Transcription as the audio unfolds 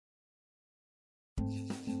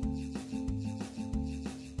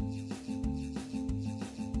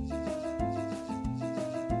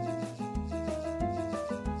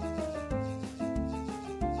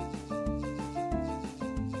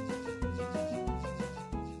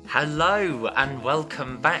Hello and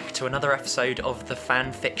welcome back to another episode of the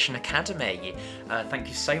Fan Fiction Academy. Thank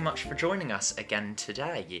you so much for joining us again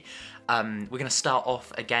today. We're going to start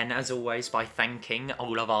off again, as always, by thanking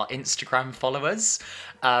all of our Instagram followers.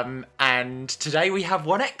 And today we have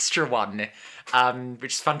one extra one,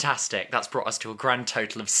 which is fantastic. That's brought us to a grand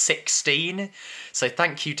total of 16. So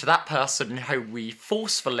thank you to that person who we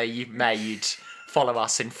forcefully made follow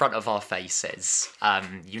us in front of our faces.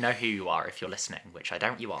 You know who you are if you're listening, which I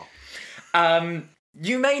doubt you are.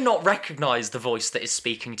 You may not recognise the voice that is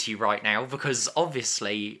speaking to you right now, because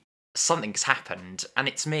obviously something's happened, and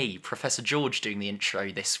it's me, Professor George, doing the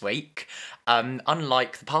intro this week.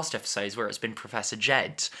 Unlike the past episodes where it's been Professor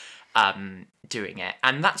Jed doing it.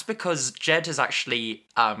 And that's because Jed has actually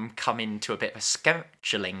come into a bit of a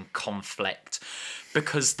scheduling conflict,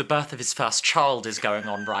 because the birth of his first child is going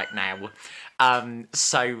on right now.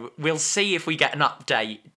 So we'll see if we get an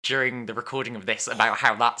update during the recording of this about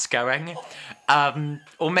how that's going.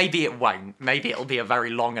 Or maybe it won't. Maybe it'll be a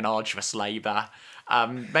very long and arduous labour.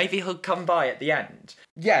 Maybe he'll come by at the end.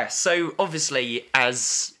 Yeah, so obviously,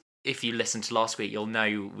 as if you listened to last week, you'll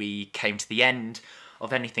know we came to the end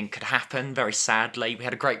of Anything Could Happen, very sadly. We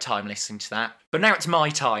had a great time listening to that. But now it's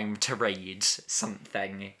my time to read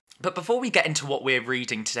something. But before we get into what we're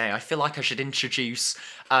reading today, I feel like I should introduce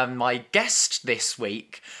my guest this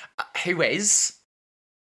week, who is...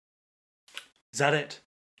 Is that it?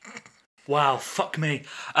 Wow, fuck me.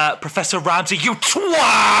 Professor Ramsey, you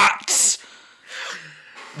twat!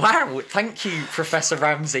 Wow, thank you, Professor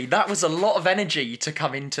Ramsey. That was a lot of energy to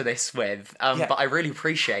come into this with, but I really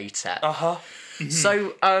appreciate it. Uh-huh. Mm-hmm.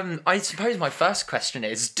 So, I suppose my first question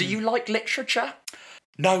is, do you like literature?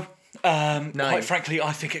 No. No. Quite frankly,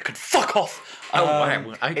 I think it could fuck off.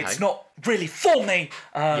 Wow, okay. It's not really for me,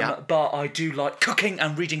 Yeah. but I do like cooking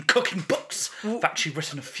and reading cooking books. I've actually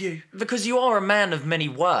written a few. Because you are a man of many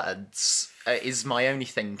words, is my only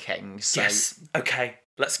thinking. So... Yes. Okay,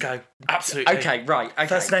 let's go. Absolutely. Okay, right. Okay.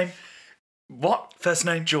 First name? What? First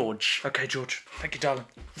name? George. Okay, George. Thank you, darling.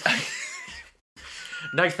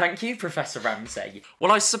 No, thank you, Professor Ramsey.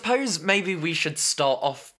 Well, I suppose maybe we should start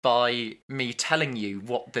off by me telling you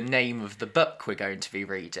what the name of the book we're going to be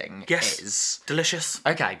reading is. Delicious.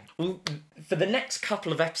 Okay. Well, for the next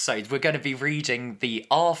couple of episodes, we're going to be reading the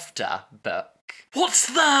After book. What's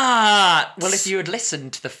that? Well, if you had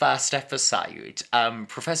listened to the first episode,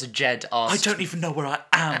 Professor Jed asked... I don't even know where I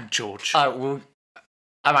am, George. Oh, well,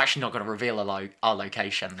 I'm actually not going to reveal our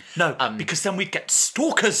location. No, because then we'd get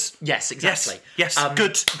stalkers. Yes, exactly. Yes,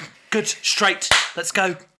 good, straight. Let's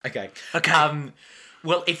go. Okay. Okay.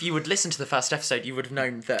 Well, if you would listen to the first episode, you would have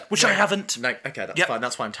known that... Which I haven't. No, okay, that's fine.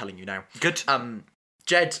 That's why I'm telling you now. Good.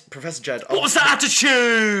 Professor Jed... What was that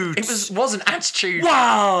attitude? It was an attitude.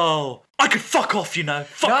 Wow. I could fuck off, you know.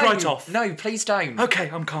 Fuck right off. No, please don't.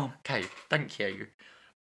 Okay, I'm calm. Okay, thank you.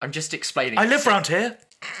 I'm just explaining... I live round here.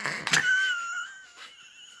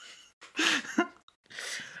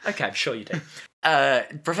 Okay, I'm sure you do.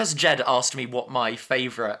 Professor Jed asked me what my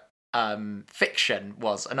favourite fiction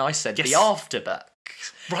was, and I said the After book,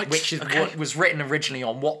 Right, which is what was written originally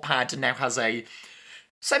on Wattpad and now has a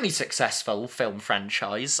semi-successful film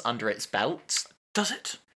franchise under its belt. Does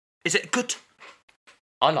it? Is it good?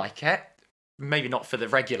 I like it. Maybe not for the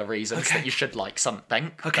regular reasons that you should like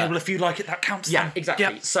something. Okay, well, if you like it, that counts. Yeah, then. exactly.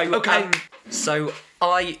 Yep. So, okay. So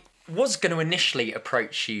I was going to initially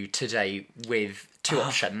approach you today with two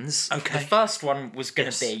options. Okay. The first one was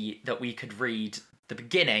going to be that we could read the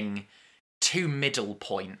beginning, two middle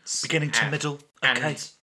points. Beginning to middle. Okay.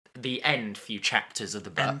 And the end few chapters of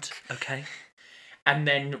the book. End. Okay. And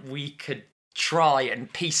then we could try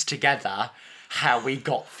and piece together how we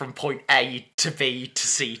got from point A to B to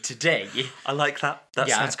C to D. I like that. That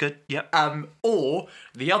sounds good. Yep. Or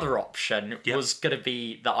the other option was going to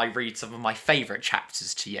be that I read some of my favourite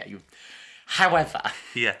chapters to you. However...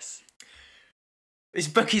 Yes. This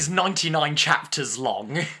book is 99 chapters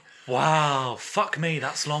long. Wow, fuck me,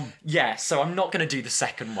 that's long. Yeah, so I'm not going to do the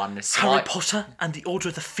second one. So Harry Potter and the Order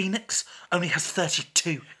of the Phoenix only has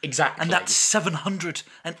 32. Exactly. And that's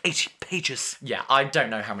 780 pages. Yeah, I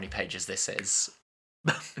don't know how many pages this is.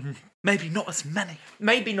 Maybe not as many.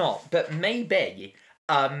 Maybe not, but maybe.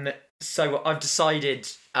 So I've decided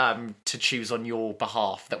to choose on your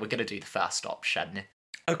behalf that we're going to do the first option.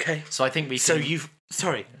 Okay. So I think we can... So you've...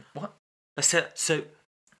 Sorry. What? So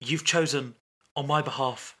you've chosen on my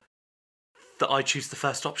behalf that I choose the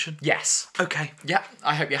first option? Yes. Okay. Yeah,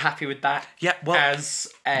 I hope you're happy with that. Yeah, well... As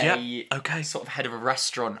a okay. sort of head of a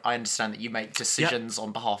restaurant, I understand that you make decisions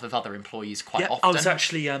on behalf of other employees quite often. I was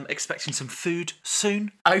actually expecting some food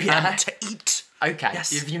soon. Oh, yeah? To eat. Okay.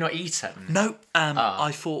 Yes. Have you not eaten? No.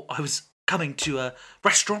 I thought I was coming to a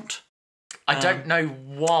restaurant. I don't know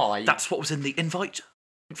why. That's what was in the invite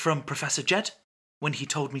from Professor Jed when he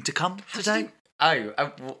told me to come today. I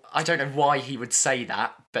don't know why he would say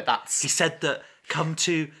that, but that's... He said that come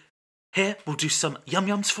to here, we'll do some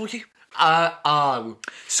yum-yums for you.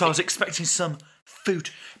 So I was expecting some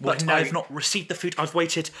food, but no. I've not received the food. I've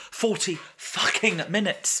waited 40 fucking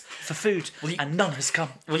minutes for food, and none has come.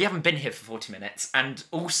 Well, you haven't been here for 40 minutes, and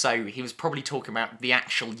also he was probably talking about the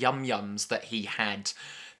actual yum-yums that he had,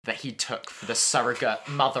 that he took for the surrogate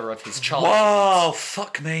mother of his child. Whoa,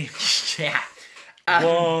 fuck me. Yeah.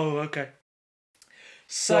 Whoa, okay.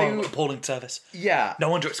 So... Whoa, appalling service. Yeah. No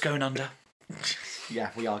wonder it's going under.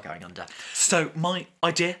 Yeah, we are going under. So my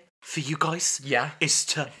idea for you guys is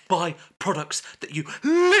to buy products that you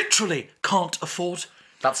literally can't afford.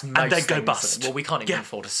 That's most and then go things. bust. Well, we can't even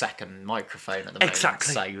afford a second microphone at the moment.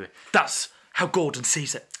 Exactly. So that's how Gordon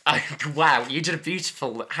sees it. Wow, you did a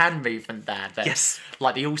beautiful hand movement there. Then. Yes.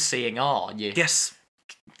 Like the all-seeing eye. Yes.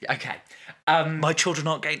 Okay. My children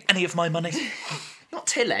aren't getting any of my money. Not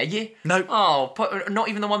Tilly. No. Oh, not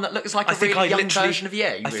even the one that looks like a really young version of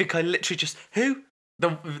you. I think I literally just... Who?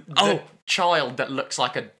 The child that looks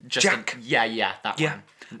like a... Jack. Yeah, that Yeah.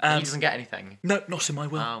 one. He doesn't get anything. No, not in my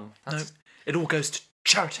will. Oh, no. It all goes to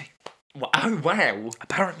charity. Oh, wow.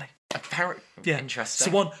 Apparently. Yeah. Interesting. It's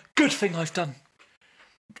the one good thing I've done.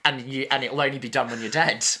 And it'll only be done when you're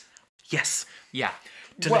dead. Yes. Yeah.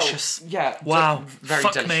 Delicious. Well, yeah. Wow. Very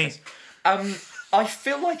Fuck delicious. me. I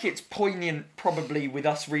feel like it's poignant, probably, with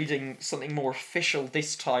us reading something more official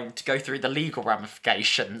this time to go through the legal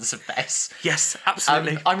ramifications of this. Yes,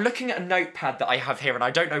 absolutely. I'm looking at a notepad that I have here, and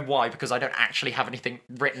I don't know why, because I don't actually have anything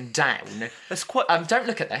written down. That's quite... Don't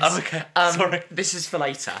look at this. Oh, okay. Sorry. This is for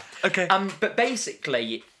later. Okay. But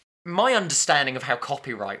basically, my understanding of how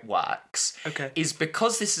copyright works is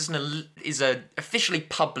because this is a officially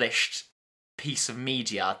published piece of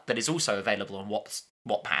media that is also available on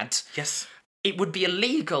Wattpad. Yes. It would be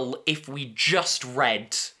illegal if we just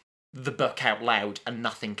read the book out loud and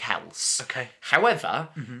nothing else. Okay. However,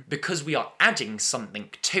 because we are adding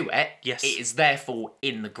something to it, Yes. it is therefore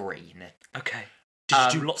in the green. Okay.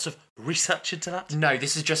 Did you do lots of research into that? No,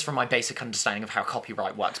 this is just from my basic understanding of how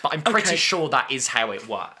copyright works, but I'm pretty sure that is how it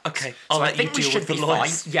works. Okay, so I'll I let think you we deal should with be the fine.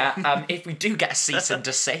 lawyers. Yeah, if we do get a cease and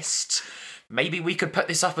desist, maybe we could put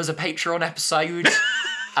this up as a Patreon episode.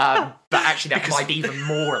 But actually, that might be even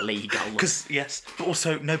more illegal. Because, yes, but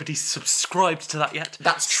also nobody's subscribed to that yet.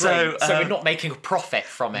 That's true. So we're um, not making a profit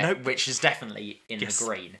from it, Nope. which is definitely in the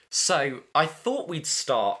green. So I thought we'd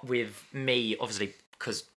start with me, obviously,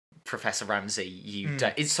 because Professor Ramsey, you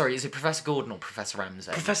don't... is it Professor Gordon or Professor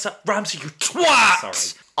Ramsey? Professor Ramsey, you twat!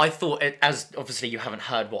 Sorry. I thought, as obviously you haven't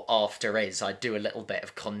heard what after is, I'd do a little bit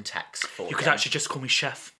of context for You could actually just call me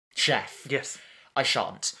Chef. Chef. Yes. I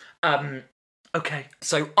shan't. Okay.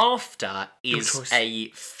 So After is choice. a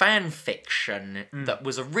fan fiction that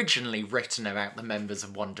was originally written about the members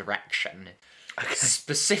of One Direction. Okay.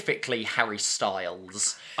 Specifically Harry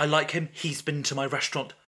Styles. I like him. He's been to my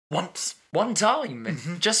restaurant once. One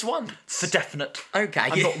time. Just once. For definite. Okay.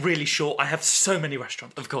 I'm not really sure. I have so many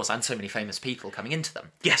restaurants. Of course, and so many famous people coming into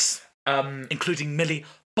them. Yes. Including Millie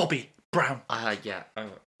Bobby Brown. Yeah. I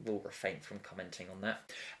will refrain from commenting on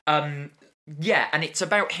that. Yeah, and it's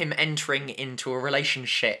about him entering into a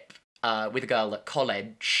relationship with a girl at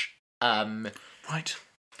college. Right.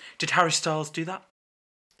 Did Harry Styles do that?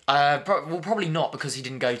 Probably not, because he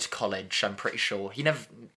didn't go to college, I'm pretty sure. He never...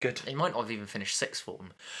 Good. He might not have even finished sixth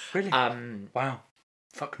form. Really? Wow.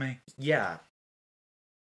 Fuck me. Yeah.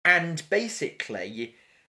 And basically,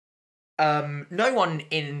 no one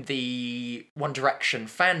in the One Direction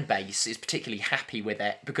fan base is particularly happy with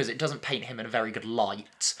it, because it doesn't paint him in a very good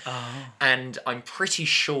light. Oh. And I'm pretty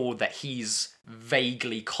sure that he's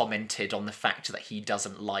vaguely commented on the fact that he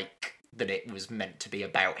doesn't like that it was meant to be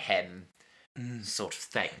about him. Sort of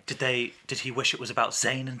thing. Did he wish it was about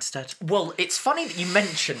Zayn instead? Well, it's funny that you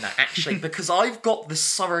mention that, actually, because I've got the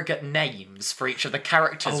surrogate names for each of the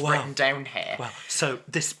characters written down here. Wow. So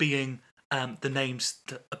this being the names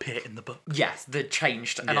that appear in the book. Yes, they're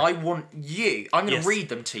changed. And I want you... I'm going to read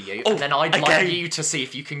them to you, Oh, and then I'd again. like you to see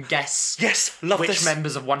if you can guess Love which this.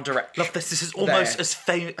 members of One Direction... Love this. This is almost as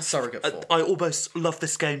famous. A surrogate for. I almost love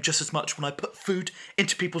this game just as much when I put food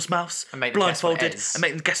into people's mouths, And make them guess what it blindfolded, is. and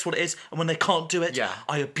make them guess what it is. And when they can't do it,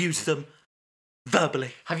 I abuse them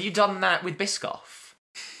verbally. Have you done that with Biscoff?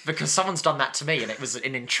 Because someone's done that to me, and it was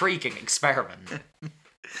an intriguing experiment.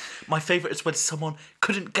 My favourite is when someone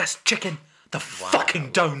couldn't guess chicken. The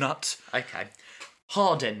fucking donut. Okay.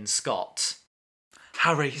 Hardin Scott.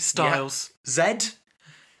 Harry Styles. Zed.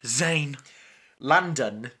 Zayn.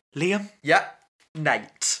 Landon. Liam. Yep.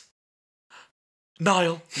 Nate.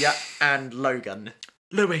 Niall. Yeah, and Logan.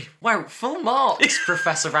 Louis. Wow, full marks,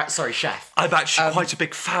 Professor Sorry, Chef. I'm actually quite a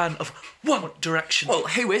big fan of One Direction. Well,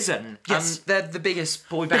 who isn't? Yes. They're the biggest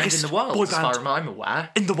boy band in the world, boy as far as band. I'm aware.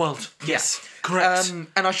 In the world. Yes. Correct.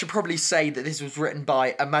 And I should probably say that this was written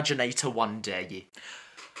by Imaginator 1D.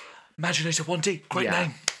 Imaginator 1D. Great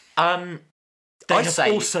Yeah. name. They I'd have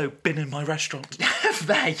say- also been in my restaurant.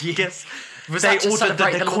 There you Yes. Was They that to ordered the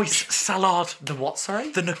celebrate the Nicoise launch? salad. The what,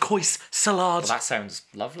 sorry? The Nicoise salad. Well, that sounds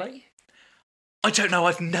lovely. I don't know,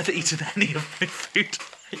 I've never eaten any of my food.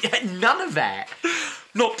 Yeah, none of it.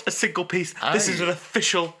 Not a single piece. This is Oh.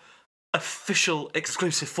 an official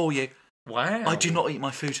exclusive for you. Wow. I do not eat my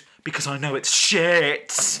food because I know it's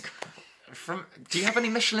shit. Do you have any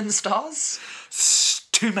Michelin stars?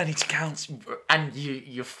 Too many to count. And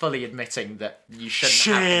you're fully admitting that you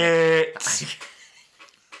shouldn't have Shit.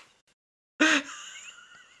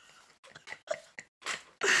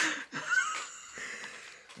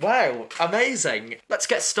 Wow, amazing. Let's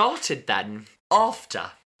get started then.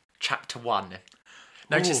 After chapter 1.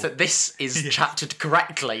 Notice Ooh. that this is chaptered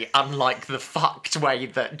correctly, unlike the fucked way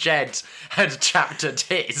that Jed had chaptered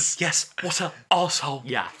his. Yes, what a arsehole.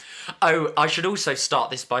 Yeah. Oh, I should also start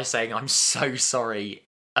this by saying I'm so sorry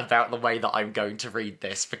about the way that I'm going to read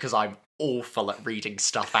this because I'm awful at reading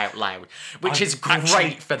stuff out loud, which I'm is great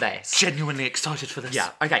actually for this. Genuinely excited for this.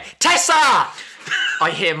 Yeah, okay. Tessa!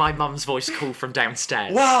 I hear my mum's voice call from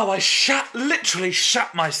downstairs. Wow, I literally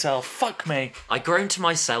shat myself. Fuck me. I groan to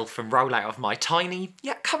myself and roll out of my tiny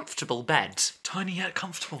yet comfortable bed. Tiny yet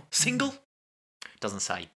comfortable. Single? Doesn't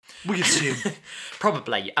say. We assume.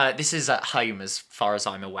 Probably. This is at home as far as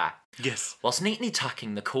I'm aware. Yes. Whilst neatly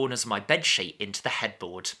tucking the corners of my bedsheet into the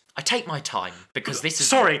headboard, I take my time because this is...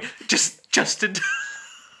 Sorry, just into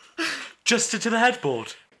the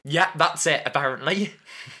headboard. Yeah, that's it, apparently.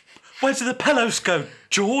 Where do the pillows go,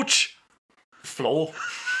 George? Floor.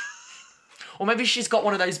 Or maybe she's got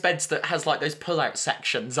one of those beds that has like those pull-out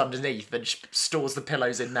sections underneath and stores the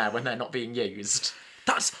pillows in there when they're not being used.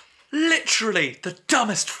 That's literally the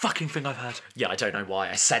dumbest fucking thing I've heard. Yeah, I don't know why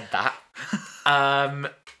I said that.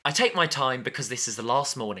 I take my time because this is the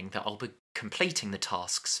last morning that I'll be completing the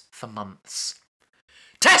tasks for months.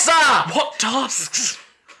 Tessa! What tasks?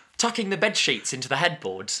 Tucking the bed sheets into the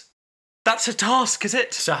headboard. That's a task, is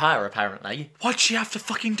it? To her, apparently. Why'd she have to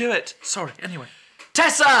fucking do it? Sorry, anyway.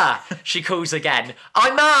 Tessa! She calls again.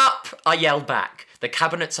 I'm up! I yell back. The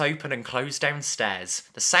cabinets open and close downstairs.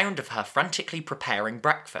 The sound of her frantically preparing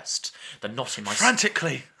breakfast. The knot in my...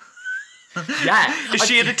 Frantically. Yeah. Is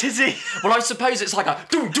she in a tizzy? Well, I suppose it's like a...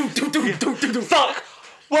 Fuck!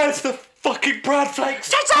 Where's the fucking bread flakes?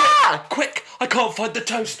 Tessa! Quick! I can't find the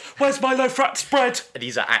toast. Where's my low-fat spread?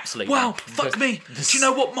 These are absolutely... Wow, fuck me. Do you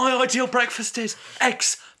know what my ideal breakfast is?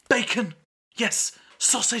 Eggs, bacon, yes,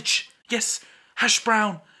 sausage, yes, hash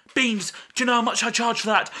brown, beans. Do you know how much I charge for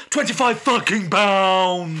that? 25 fucking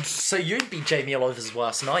pounds. So you'd be Jamie Oliver's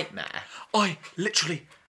worst nightmare. I literally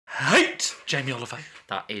hate Jamie Oliver.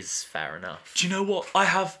 That is fair enough. Do you know what? I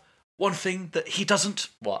have one thing that he doesn't.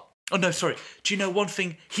 What? Oh, no, sorry. Do you know one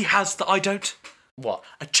thing he has that I don't? What?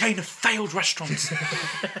 A chain of failed restaurants.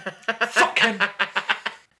 Fuck him.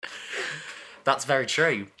 That's very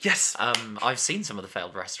true. Yes. I've seen some of the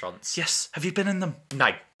failed restaurants. Yes. Have you been in them?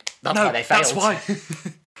 No. That's No, why they failed. that's why.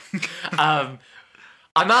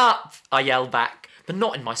 I'm up! I yell back. The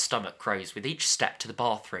knot in my stomach grows with each step to the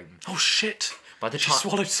bathroom. Oh, shit. By the She time...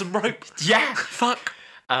 swallowed some rope. Yeah! Fuck.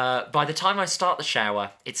 By the time I start the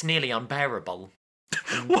shower, it's nearly unbearable.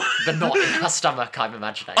 The knot in her stomach, I'm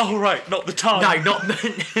imagining. Oh, right, not the time. No,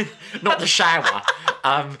 not the shower.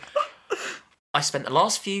 I spent the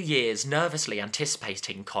last few years nervously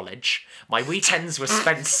anticipating college. My weekends were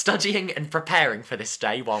spent studying and preparing for this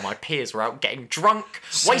day while my peers were out getting drunk,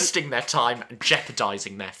 wasting their time and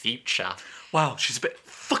jeopardising their future. Wow, she's a bit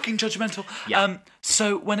fucking judgmental. Yeah.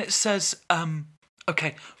 So when it says,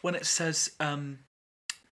 when it says,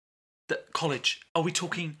 that college, are we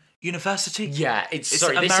talking university? Yeah, It's this is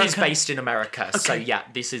American? based in America, so Okay. yeah,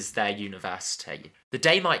 this is their university. The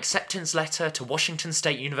day my acceptance letter to Washington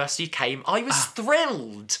State University came, I was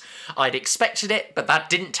thrilled. I'd expected it, but that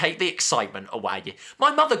didn't take the excitement away.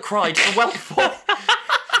 My mother cried for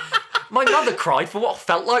My mother cried for what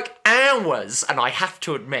felt like hours, and I have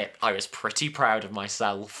to admit, I was pretty proud of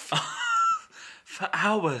myself. For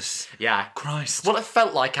hours. Yeah. Christ. Well, it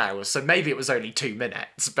felt like hours, so maybe it was only 2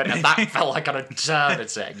 minutes, but that felt like an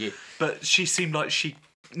eternity. But she seemed like she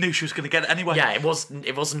knew she was going to get it anyway. Yeah, it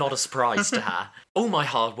was not a surprise to her. All my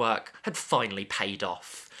hard work had finally paid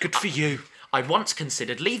off. Good for you. I once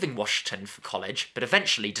considered leaving Washington for college, but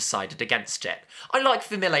eventually decided against it. I like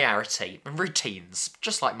familiarity and routines,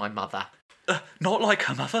 just like my mother. not like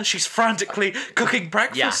her mother. She's frantically cooking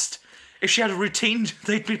breakfast. If she had a routine,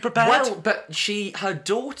 they'd be prepared. Well, but her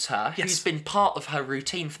daughter, Yes. who's been part of her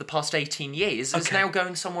routine for the past 18 years, is Okay. now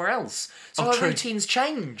going somewhere else. So Oh, her true. routine's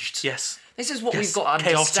changed. Yes. This is what Yes. we've got to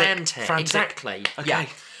Chaotic, understand here. frantic. Exactly. Okay. Yeah.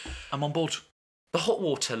 I'm on board. The hot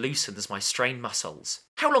water loosens my strained muscles.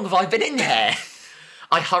 How long have I been in here?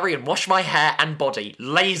 I hurry and wash my hair and body,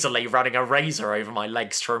 lazily running a razor over my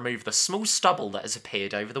legs to remove the small stubble that has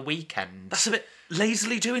appeared over the weekend. That's a bit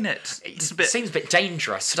lazily doing it. It's a bit, Seems a bit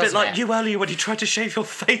dangerous, a bit doesn't like it? you earlier when you tried to shave your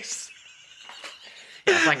face.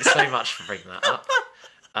 Yeah, thanks so much for bringing that up.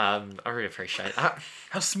 I really appreciate that.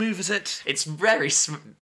 How smooth is it? It's very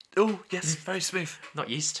Oh, yes, very smooth. not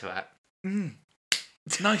used to it.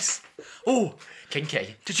 Nice. Oh,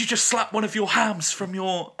 Kinky. did you just slap one of your hams from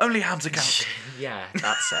your Only Hams account? Yeah,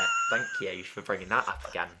 that's it. Thank you for bringing that up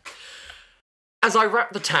again. As I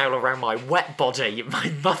wrap the towel around my wet body,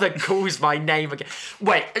 my mother calls my name again.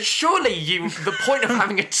 Wait, surely the point of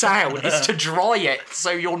having a towel is to dry it so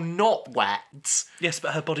you're not wet. Yes,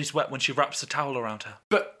 but her body's wet when she wraps a towel around her.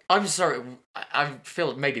 But I'm sorry, I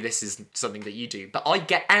feel maybe this is something that you do, but I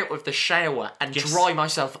get out of the shower and Yes. dry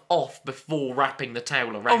myself off before wrapping the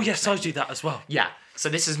towel around. Oh, yes, me. I do that as well. Yeah, so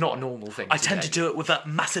this is not a normal thing. I tend to do it with that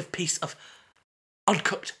massive piece of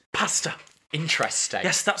uncooked pasta. Interesting.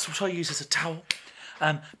 Yes, that's what I use as a towel.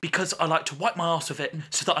 Because I like to wipe my arse with it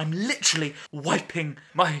so that I'm literally wiping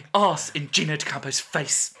my arse in Gino D'Acampo's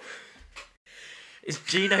face. Is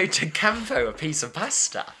Gino D'Acampo a piece of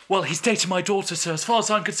pasta? Well, he's dating my daughter, so as far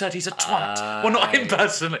as I'm concerned, he's a twat. Well, not him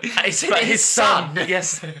personally. Is it but his son?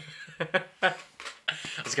 Yes.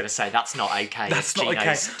 I was going to say, that's not okay. That's if not okay.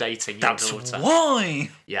 Gino's dating your That's daughter. why.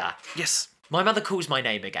 Yeah. Yes. My mother calls my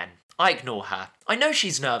name again. I ignore her. I know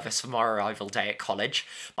she's nervous for my arrival day at college,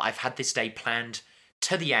 but I've had this day planned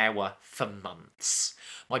to the hour for months.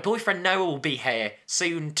 My boyfriend Noah will be here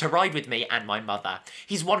soon to ride with me and my mother.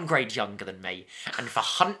 He's 1 grade younger than me, and for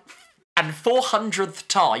 400th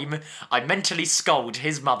time, I mentally scold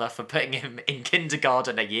his mother for putting him in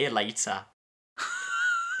kindergarten a year later.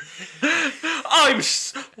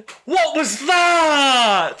 What was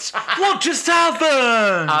that? What just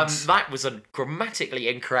happened? That was a grammatically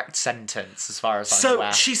incorrect sentence, as far as I'm So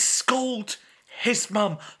aware. she scolded his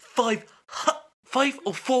mum five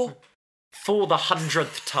or four For the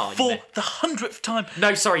 100th time. for the 100th time.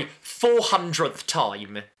 No, sorry, 400th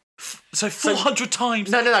time. So 400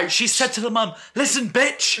 times. No. She said to the mum, "Listen,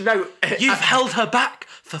 bitch. No, You've held her back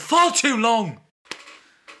for far too long.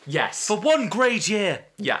 Yes. For 1 grade year.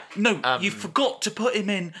 Yeah. No, you forgot to put him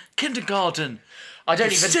in kindergarten. I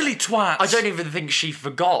don't You even. silly twat. I don't even think she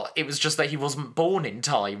forgot. It was just that he wasn't born in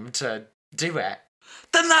time to do it.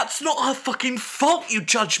 Then that's not her fucking fault, you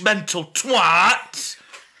judgmental twat.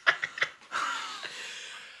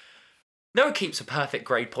 Noah keeps a perfect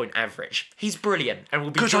grade point average. He's brilliant and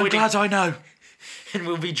will be Good, I'm joining glad I know. and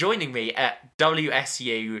will be joining me at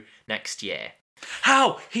WSU next year.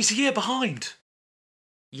 How? He's a year behind.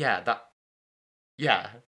 Yeah,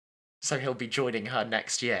 so he'll be joining her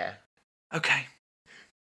next year. Okay.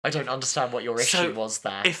 I don't understand what your So, issue was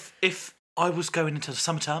there. If I was going into the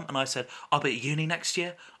summer term and I said, I'll be at uni next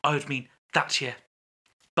year, I would mean that year.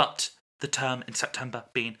 But the term in September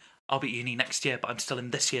being, I'll be at uni next year, but I'm still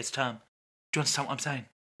in this year's term. Do you understand what I'm saying?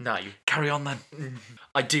 No. Carry on then.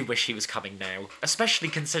 I do wish he was coming now, especially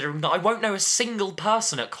considering that I won't know a single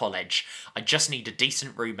person at college. I just need a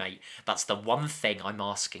decent roommate. That's the one thing I'm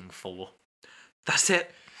asking for. That's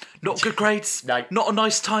it. Not good grades. No. Not a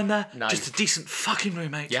nice time there. No. Just a decent fucking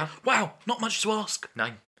roommate. Yeah. Wow, not much to ask. No.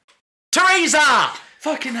 Teresa!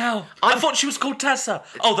 Fucking hell. I thought she was called Tessa.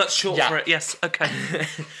 Oh, that's short Yeah. for it. Yes, okay.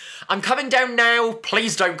 I'm coming down now.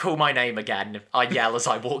 Please don't call my name again. I yell as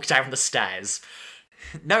I walk down the stairs.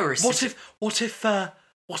 No, What if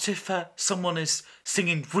someone is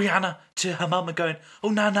singing Rihanna to her mum and going, "Oh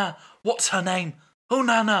Nana, what's her name? Oh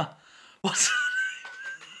Nana, what's her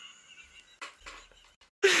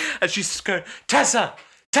name?" And she's just going, Tessa,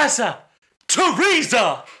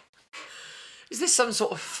 Teresa. Is this some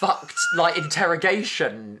sort of fucked,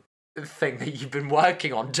 interrogation thing that you've been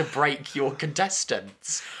working on to break your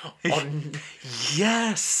contestants?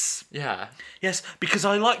 Yes, Yeah. yes, because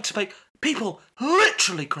I like to make people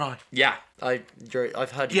literally cry. Yeah. I've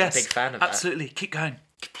heard you're Yes, a big fan of that. absolutely. Keep going.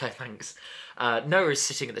 Thanks. Noah is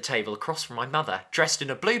sitting at the table across from my mother, dressed in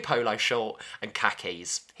a blue polo short and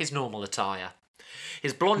khakis, his normal attire.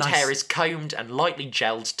 His blonde Nice. hair is combed and lightly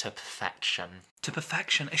gelled to perfection. To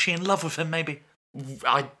perfection. Is she in love with him? Maybe.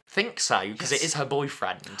 I think so, because Yes. it is her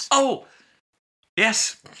boyfriend. Oh,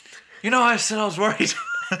 yes. You know, I said I was worried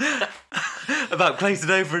about glazing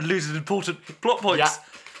over and losing important plot points. Yeah.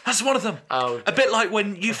 That's one of them. Oh. A bit like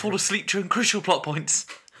when you fall asleep during crucial plot points.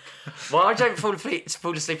 Well, I don't fall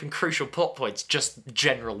asleep in crucial plot points, just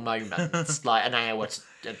general moments, like an hour to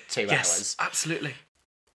 2 Yes, hours. absolutely.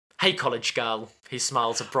 Hey, college girl, who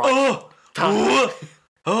smiles a bright...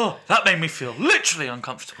 Oh, that made me feel literally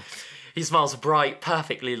uncomfortable. He smiles a bright,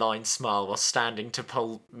 perfectly lined smile while standing to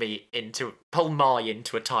pull Mai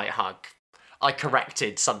into a tight hug. I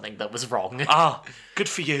corrected something that was wrong. Ah, good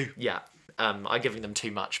for you. Yeah, I'm giving them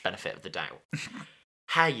too much benefit of the doubt.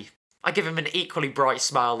 Hey, I give him an equally bright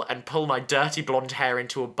smile and pull my dirty blonde hair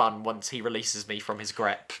into a bun once he releases me from his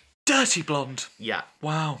grip. Dirty blonde. Yeah.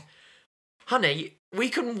 Wow. Honey, we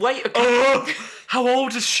can wait a Oh, how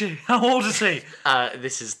old is she? How old is he?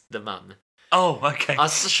 This is the mum. Oh, okay.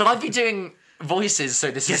 Should I be doing voices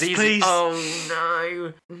so this Yes, is easy? please.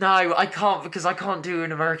 Oh, no. No, I can't because I can't do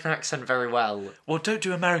an American accent very well. Well, don't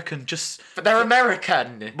do American, just... But they're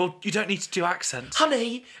American. Well, you don't need to do accents.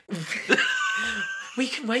 Honey, we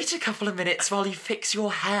can wait a couple of minutes while you fix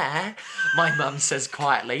your hair, my mum says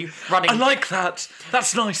quietly, running... I like that.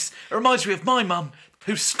 That's nice. It reminds me of my mum,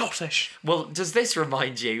 who's Scottish. Well, does this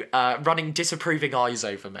remind you, running disapproving eyes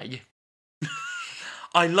over me?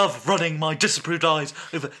 I love running my disapproved eyes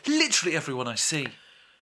over literally everyone I see.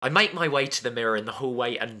 I make my way to the mirror in the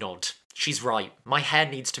hallway and nod. She's right. My hair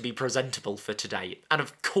needs to be presentable for today. And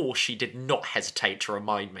of course she did not hesitate to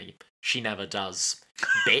remind me. She never does.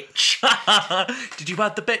 Bitch. Did you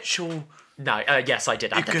add the bitch or... No, yes, I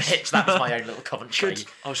did add the Good. bitch. That was my own little commentary. Good.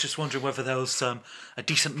 I was just wondering whether there was a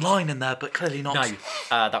decent line in there, but clearly not. No,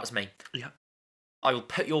 that was me. Yeah. I will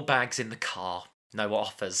put your bags in the car. Noah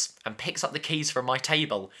offers, and picks up the keys from my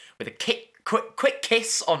table. With a quick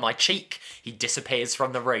kiss on my cheek, he disappears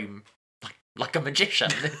from the room. Like a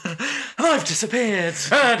magician. And I've disappeared.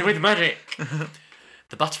 And with magic.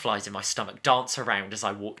 The butterflies in my stomach dance around as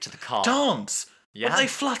I walk to the car. Dance? Yeah. Well, they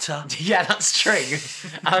flutter. Yeah, that's true.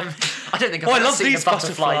 I don't think I've Oh, I ever love seen these a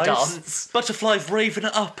butterfly butterflies. dance. Butterflies raving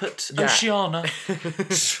it up at Yeah. Oceana.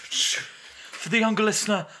 For the younger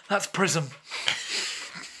listener, that's Prism.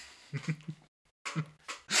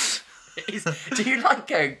 Do you like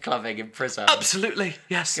going clubbing in prison? Absolutely,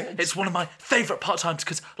 yes. Good. It's one of my favourite part-times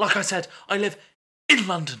because, like I said, I live in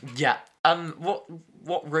London. Yeah.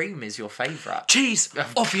 What room is your favourite? Cheese,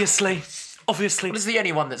 obviously. Obviously. Well, it's the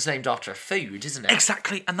only one that's named after a food, isn't it?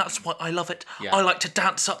 Exactly, and that's why I love it. Yeah. I like to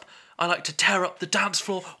dance up. I like to tear up the dance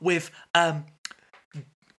floor with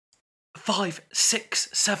 5, 6,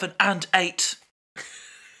 7, and 8.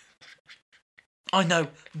 I know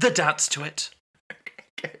the dance to it.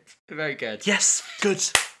 Good. Very good. Yes, good.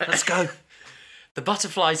 Let's go. The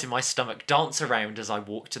butterflies in my stomach dance around as I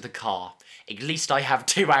walk to the car. At least I have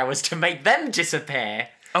 2 hours to make them disappear.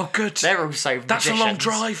 Oh, good. They're also That's a long magicians.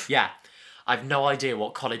 drive. Yeah. I've no idea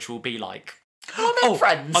what college will be like. Oh, they're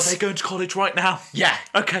friends. Are they going to college right now? Yeah.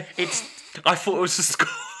 Okay. I thought it was a school.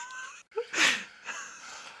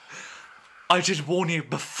 I did warn you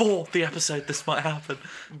before the episode this might happen.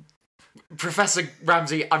 Professor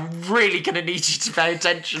Ramsey, I'm really going to need you to pay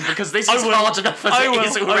attention because this I is will. hard enough as I it will.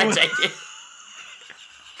 is I will. already.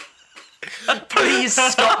 Please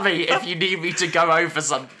stop me if you need me to go over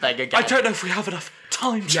something again. I don't know if we have enough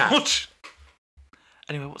time, Yeah. George.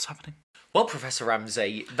 Anyway, what's happening? Well, Professor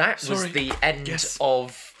Ramsey, that was Sorry. the end Yes.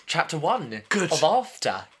 of chapter 1 Good. of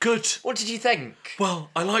After. Good. What did you think? Well,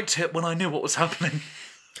 I liked it when I knew what was happening.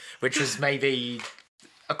 Which was maybe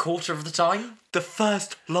a quarter of the time? The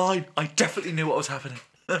first line, I definitely knew what was happening.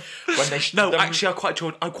 When they No, actually,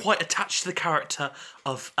 I'm quite attached to the character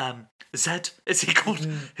of Zed, is he called?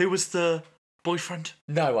 Who was the boyfriend?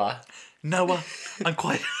 Noah. Noah. I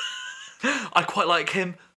quite like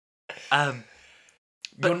him.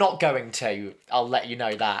 You're not going to. I'll let you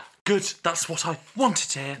know that. Good. That's what I wanted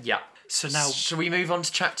to hear. Yeah. So now, Shall we move on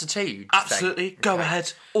to chapter 2? do you think? absolutely, go Okay.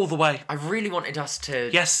 ahead, all the way. I really wanted us to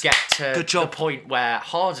Yes, get to good job. the point where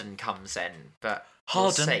Harden comes in, but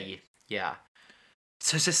Harden? we'll see. Yeah.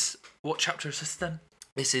 So is this, what chapter is this then?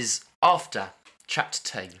 This is After chapter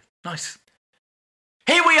 2. Nice.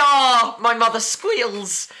 Here we are! My mother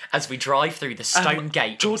squeals as we drive through the stone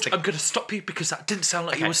gate. George, into I'm going to stop you because that didn't sound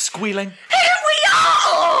like you Okay. were squealing. Here we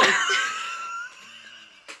are!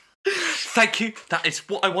 Thank you. That is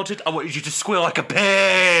what I wanted. I wanted you to squeal like a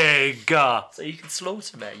pig. So you can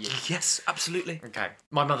slaughter me. Yes, absolutely. Okay.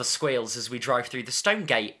 My mother squeals as we drive through the stone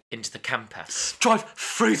gate into the campus. Drive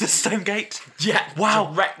through the stone gate. Yeah,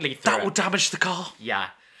 Wow. directly through That it. will damage the car. Yeah.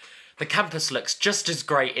 The campus looks just as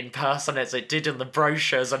great in person as it did in the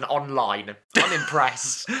brochures and online. I'm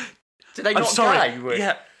impressed. Did they I'm not sorry. go?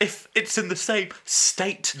 Yeah, if it's in the same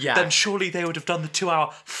state, Yeah. then surely they would have done the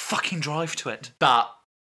 2-hour fucking drive to it. But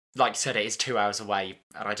Like you said, it is 2 hours away,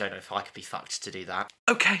 and I don't know if I could be fucked to do that.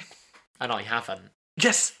 Okay. And I haven't.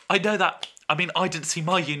 Yes, I know that. I mean, I didn't see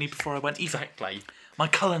my uni before I went either. Exactly. My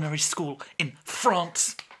culinary school in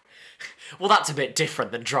France. Well, that's a bit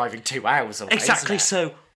different than driving 2 hours away. Exactly, isn't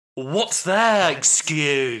it? so what's their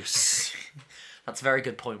excuse? That's a very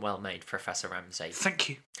good point, well made, Professor Ramsey. Thank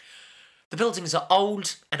you. The buildings are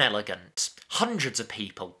old and elegant. Hundreds of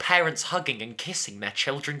people, parents hugging and kissing their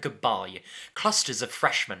children goodbye. Clusters of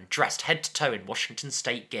freshmen dressed head to toe in Washington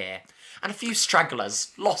State gear. And a few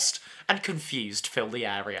stragglers, lost and confused, fill the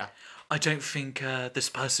area. I don't think this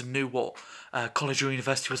person knew what college or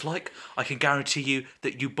university was like. I can guarantee you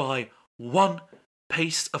that you buy one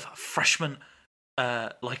piece of freshman,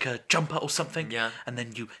 like a jumper or something, Yeah. and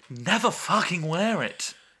then you never fucking wear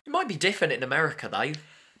it. It might be different in America, though.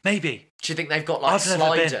 Maybe. Do you think they've got, like, I've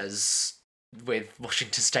never been. sliders with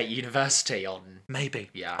Washington State University on? Maybe.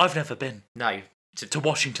 Yeah. I've never been No. to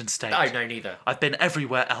Washington State. No, neither. I've been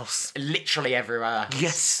everywhere else. Literally everywhere else.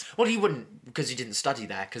 Yes. Well, you wouldn't, because you didn't study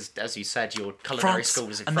there, because, as you said, your culinary France. school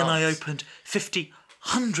was in And France. then I opened 50,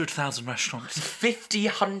 100,000 restaurants. 50,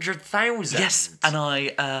 100,000? Yes, and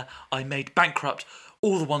I made bankrupt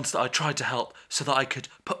all the ones that I tried to help so that I could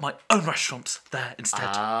put my own restaurants there instead.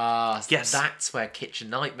 Ah, Yes. that's where Kitchen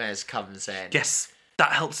Nightmares comes in. Yes,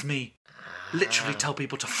 that helps me literally tell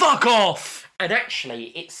people to fuck off. And actually,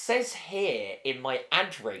 it says here in my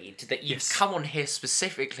ad read that you've Yes. come on here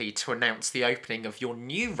specifically to announce the opening of your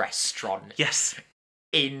new restaurant Yes,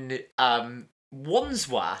 in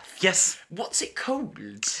Wandsworth. yes. What's it called?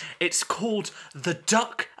 It's called The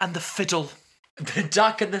Duck and the Fiddle. The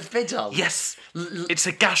Duck and the Fiddle. Yes, it's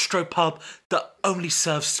a gastropub that only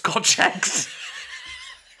serves Scotch eggs.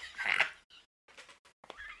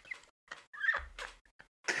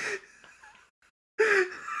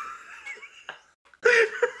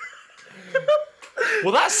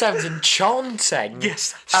 Well, that sounds enchanting.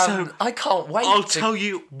 Yes, so I can't wait. I'll to... tell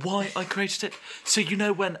you why I created it. So you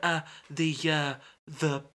know when the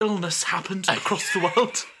illness happened across the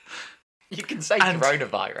world? You can say And-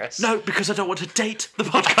 coronavirus. No, because I don't want to date the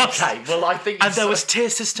podcast. Okay, well, I think. And there was tier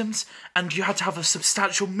systems, and you had to have a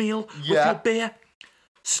substantial meal with Yeah. your beer.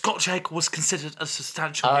 Scotch egg was considered a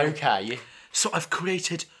substantial meal. Okay. So I've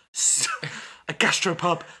created a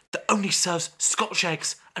gastropub that only serves Scotch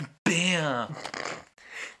eggs and beer.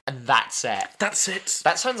 And that's it. That's it.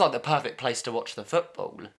 That sounds like the perfect place to watch the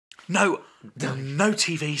football. No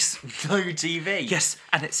TVs. No TV. Yes,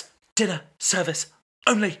 and it's dinner service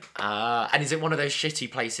only. And is it one of those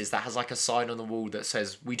shitty places that has like a sign on the wall that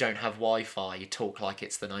says, "We don't have Wi-Fi, talk like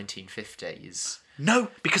it's the 1950s"? No,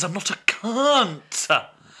 because I'm not a cunt.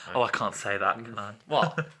 Oh, I can't say that, can I?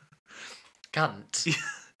 What? Cunt.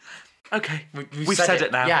 Okay, We've we've said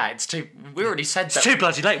it now. Yeah, it's too. We already said that. It's too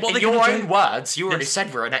bloody late. What In are they your going own to do? words, you already Yes.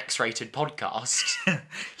 said we're an X-rated podcast.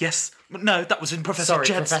 Yes. No, that was in Professor Sorry,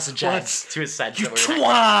 Jed's Professor words. Jed, to have said You that we're an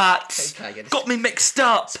twat! Okay, yes. Got me mixed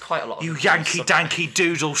up. quite a lot of You abuse, Yankee isn't it? danky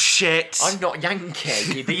doodle shit. I'm not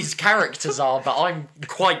Yankee. These characters are, but I'm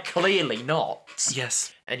quite clearly not.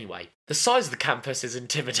 Yes. Anyway, the size of the campus is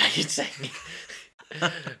intimidating.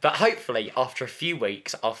 But hopefully, after a few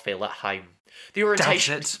weeks, I'll feel at home. The Doubt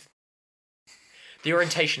orientation, it. the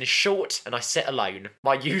orientation is short, and I sit alone.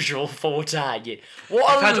 My usual forte. What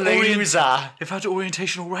I've a had loser! They've had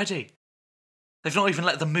orientation already. They've not even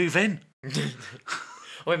let them move in.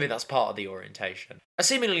 Well, maybe that's part of the orientation. A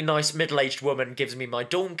seemingly nice middle-aged woman gives me my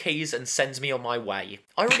dorm keys and sends me on my way.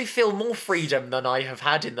 I already feel more freedom than I have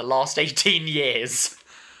had in the last 18 years.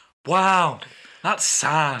 Wow. That's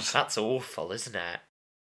sad. That's awful, isn't it?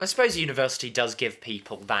 I suppose university does give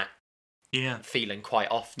people that Yeah. feeling quite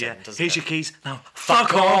often, Yeah. doesn't Here's it? your keys. Now,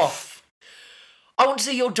 fuck off. I want to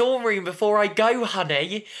see your dorm room before I go,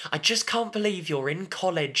 honey. I just can't believe you're in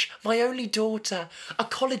college. My only daughter, a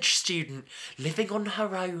college student, living on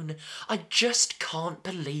her own. I just can't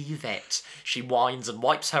believe it. She whines and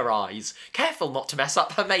wipes her eyes, careful not to mess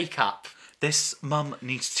up her makeup. This mum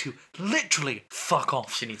needs to literally fuck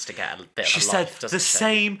off. She needs to get a bit She of a said life, doesn't the she?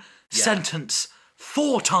 same sentence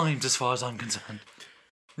 4 times as far as I'm concerned.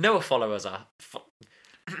 Noah follows us.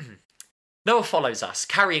 Noah follows us,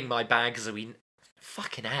 carrying my bag as we...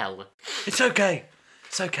 Fucking hell. It's okay.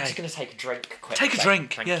 It's I'm okay. just going to take a drink quick. Take a then.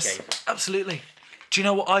 drink. Thank Yes, you. absolutely. Do you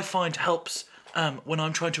know what I find helps when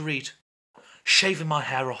I'm trying to read? Shaving my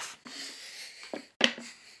hair off.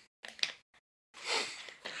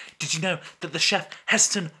 Did you know that the chef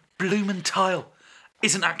Heston Blumenthal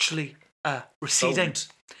isn't actually receding? Bald.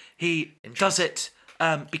 He does it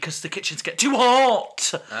because the kitchens get too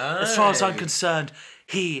hot. As far as I'm Oh. concerned,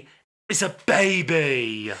 he is a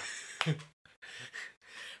baby.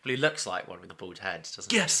 Well, he looks like one with a bald head,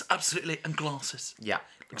 doesn't he? Yes, absolutely. And glasses. Yeah.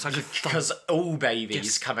 Looks like a thumb. Because all babies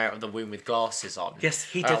Yes. come out of the womb with glasses on. Yes,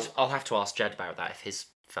 he did. I'll have to ask Jed about that if his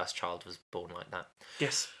first child was born like that.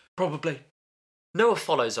 Yes, probably. Noah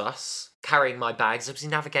follows us, carrying my bags as we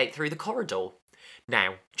navigate through the corridor.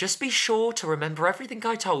 Now, just be sure to remember everything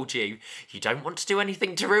I told you. You don't want to do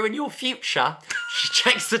anything to ruin your future. She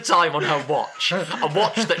checks the time on her watch, a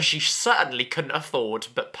watch that she certainly couldn't afford,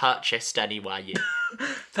 but purchased anyway.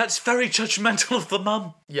 That's very judgmental of the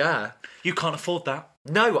mum. Yeah. You can't afford that.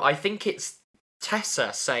 No, I think it's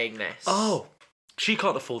Tessa saying this. Oh, she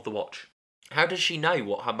can't afford the watch. How does she know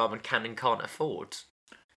what her mum can and can't afford?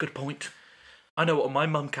 Good point. I know what my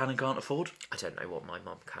mum can and can't afford. I don't know what my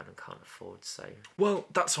mum can and can't afford, so... Well,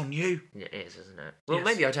 that's on you. It is, isn't it? Well, Yes.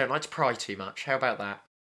 maybe I don't like to pry too much. How about that?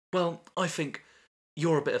 Well, I think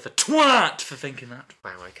you're a bit of a twat for thinking that.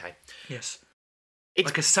 Wow, okay. Yes. It's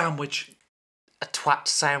Like a sandwich. a twat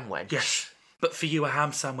sandwich. Yes. But for you, a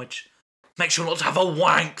ham sandwich. Make sure not to have a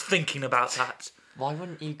wank thinking about that. Why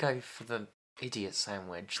wouldn't you go for the idiot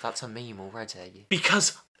sandwich? That's a meme already.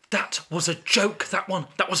 Because that was a joke, that one.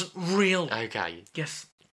 That wasn't real. Okay. Yes.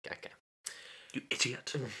 Okay. You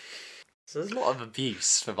idiot. So there's a lot of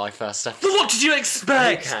abuse for my first episode. What did you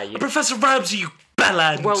expect? Okay. Professor Ramsey, you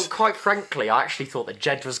bellend. Well, quite frankly, I actually thought that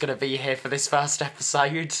Jed was going to be here for this first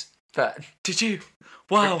episode, but did you?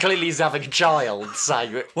 Wow. clearly he's having a child,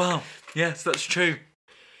 so... Wow. Yes, that's true.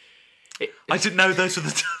 I didn't know those were the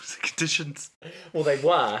terms and conditions. Well, they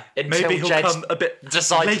were. Until Maybe he'll Jed come a bit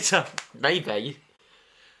decided- later. Maybe.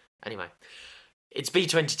 Anyway. It's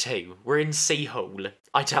B22. We're in C Hall.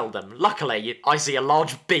 I tell them. Luckily, I see a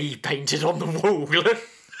large B painted on the wall.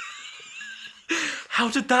 How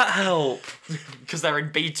did that help? Because they're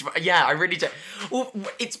in B... Yeah, I really do. Well,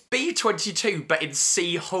 it's B22, but in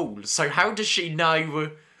C Hall. So how does she know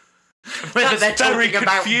whether That's they're very talking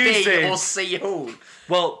about B confusing. or C Hall?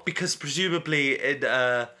 Well, because presumably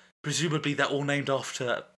they're all named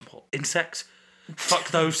after what, insects. Fuck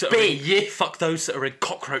those that Bee. fuck those that are in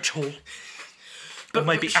Cockroach Hall. Or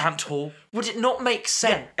maybe Ant Hall. Would it not make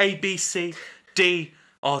sense? A, B, C, D.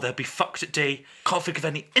 Oh, they'll be fucked at D. Can't think of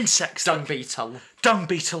any insects. Dung beetle. Dung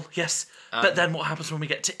beetle, yes. But then what happens when we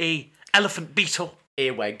get to E? Elephant beetle.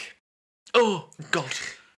 Earwig. Oh, God.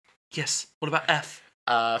 Yes. What about F?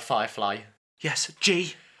 Firefly. Yes.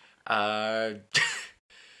 G. Uh...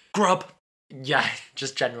 Grub. yeah,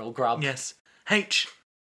 just general grub. Yes. H.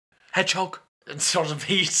 Hedgehog. Sort of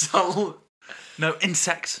beetle. No,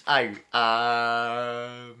 insect. Oh,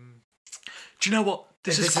 Do you know what?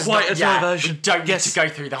 This is not- quite a diversion. We don't yes. need to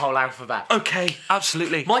go through the whole alphabet. Okay,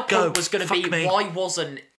 absolutely. My Go. point was going to Fuck be, me.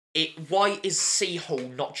 why is C Hall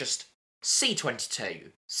not just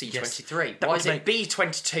C22, C23? that Why would is it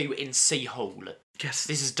B22 in C Hall? Yes.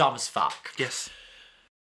 This is dumb as fuck. Yes.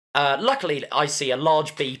 Luckily, I see a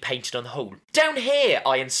large B painted on the hall. Down here,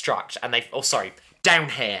 I instruct, and they... Oh, sorry. Down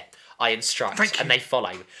here, I instruct, Thank you. and they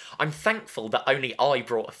follow. I'm thankful that only I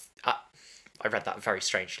brought... I read that very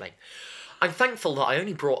strangely. I'm thankful that I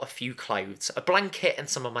only brought a few clothes, a blanket, and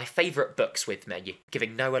some of my favourite books with me,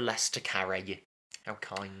 giving Noah less to carry. How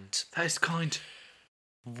kind. That is kind.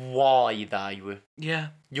 Why, though? Yeah.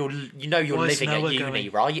 You're Why is living at Noah uni,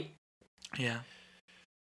 going? right? Yeah.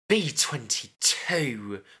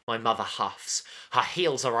 B22, my mother huffs. Her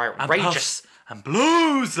heels are And outrageous. puffs and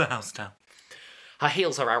blows the house down. Her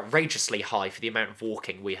heels are outrageously high for the amount of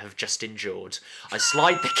walking we have just endured. I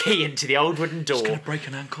slide the key into the old wooden door. It's gonna break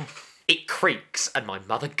an ankle. It creaks and my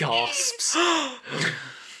mother gasps.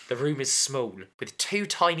 The room is small, with 2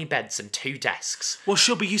 tiny beds and 2 desks. Well,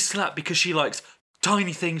 she'll be used to that because she likes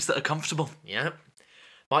tiny things that are comfortable. Yeah.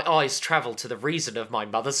 My eyes travel to the reason of my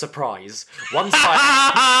mother's surprise. One side...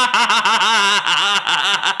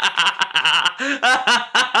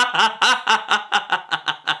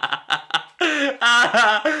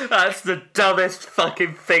 That's the dumbest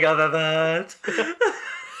fucking thing I've ever heard.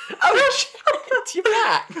 Oh, shit, you're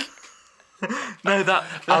back. No, that.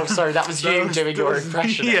 Oh, sorry, that was you doing your was-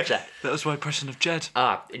 impression yeah, of Jed. That was my impression of Jed.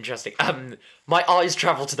 Ah, interesting. My eyes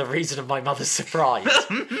travel to the reason of my mother's surprise.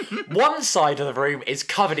 One side of the room is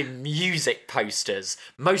covered in music posters,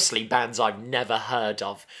 mostly bands I've never heard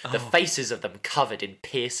of. The faces of them covered in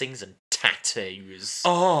piercings and tattoos.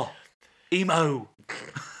 Oh, emo.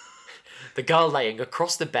 The girl laying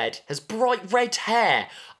across the bed has bright red hair,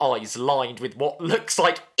 eyes lined with what looks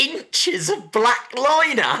like inches of black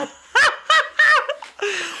liner.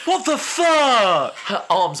 What the fuck? Her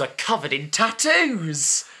arms are covered in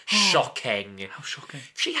tattoos. Shocking. How shocking.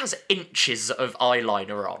 She has inches of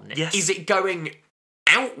eyeliner on. Yes. Is it going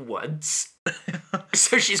outwards?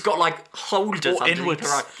 So she's got like holders Or underneath inwards, her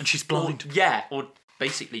eye. and she's blind. Or, yeah, or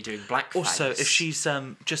basically doing blackface. Also, if she's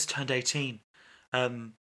just turned 18,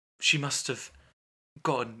 she must have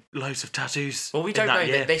gotten loads of tattoos. Well, we don't know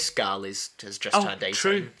that this girl has just turned 18.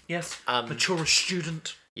 True. Yes. Mature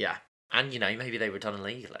student. Yeah. And, maybe they were done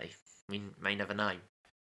illegally. We may never know.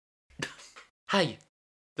 Hey,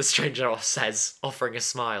 the stranger says, offering a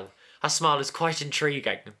smile. Her smile is quite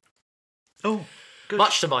intriguing. Oh, good.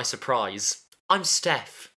 Much to my surprise, I'm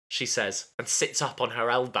Steph, she says, and sits up on her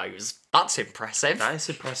elbows. That's impressive. That is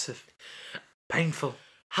impressive. Painful.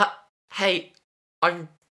 Hey, I'm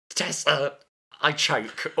Tessa. I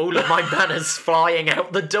choke, all of my manners flying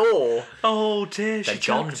out the door. Oh dear, They're she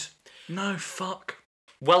gone. choked. No, fuck.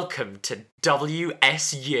 Welcome to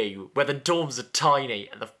WSU, where the dorms are tiny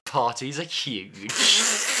and the parties are huge.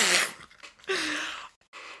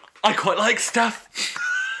 I quite like Steph.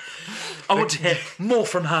 I want to hear more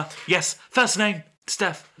from her. Yes, first name,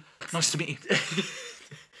 Steph. Nice to meet you.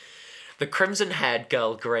 The crimson-haired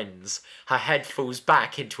girl grins. Her head falls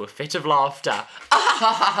back into a fit of laughter.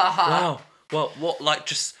 Wow. Well, what, like,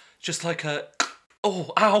 just like a...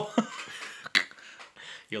 Oh, ow.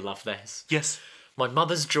 You'll love this. Yes. My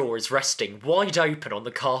mother's jaw is resting wide open on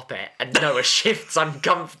the carpet, and Noah shifts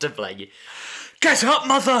uncomfortably. Get up,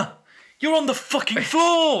 mother! You're on the fucking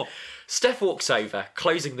floor! Steph walks over,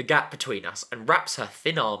 closing the gap between us, and wraps her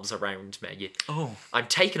thin arms around me. Oh. I'm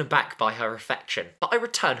taken aback by her affection, but I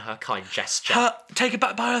return her kind gesture. Taken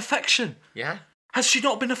back by her affection? Yeah? Has she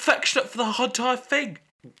not been affectionate for the whole entire thing?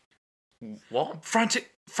 What?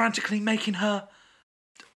 Frantically making her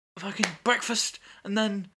fucking breakfast, and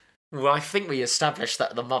then... Well, I think we established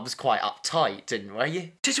that the mum's quite uptight, didn't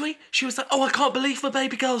we? Did we? She was like, oh, I can't believe my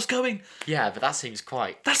baby girl's going. Yeah, but that seems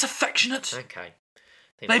quite... That's affectionate. Okay.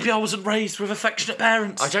 Maybe I wasn't raised with affectionate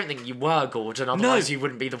parents. I don't think you were, Gordon, otherwise you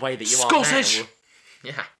wouldn't be the way that you Scottish. are now.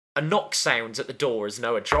 Yeah. A knock sounds at the door as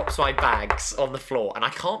Noah drops my bags on the floor, and I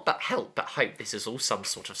can't help but hope this is all some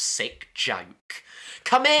sort of sick joke.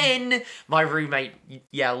 Come in! My roommate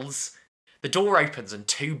yells. The door opens and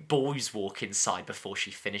two boys walk inside before she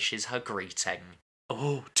finishes her greeting.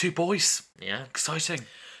 Oh, two boys. Yeah. Exciting.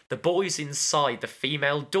 The boys inside the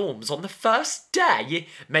female dorms on the first day.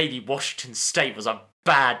 Maybe Washington State was a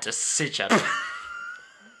bad decision.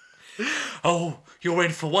 Oh, you're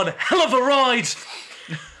in for one hell of a ride.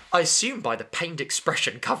 I assume by the pained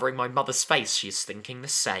expression covering my mother's face, she is thinking the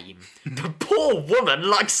same. The poor woman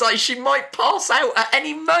looks like she might pass out at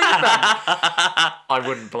any moment. I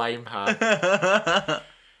wouldn't blame her.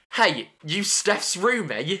 Hey, you Steph's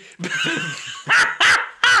roomie?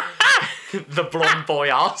 The blonde boy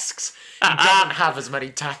asks. He doesn't have as many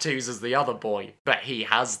tattoos as the other boy, but he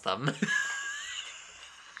has them.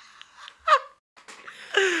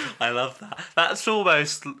 I love that. That's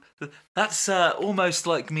almost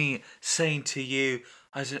like me saying to you,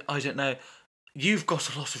 I don't know, you've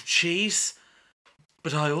got a lot of cheese,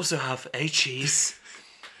 but I also have a cheese.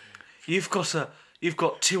 You've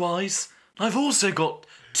got two eyes, and I've also got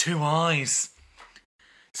two eyes.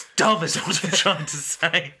 It's dumb is what I'm trying to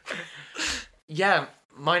say. Yeah,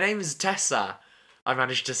 my name is Tessa, I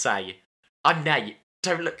managed to say. I'm Nate.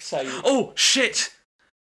 Don't look so... Oh, shit!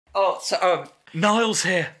 Oh, so, Niall's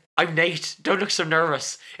here. I'm Nate. Don't look so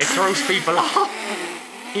nervous. It throws people off.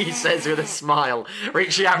 He says with a smile,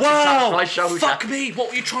 reaching out to touch my shoulder. Fuck me! What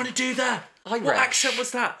were you trying to do there? Irish. What accent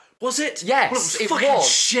was that? Was it? Yes, well, it fucking was.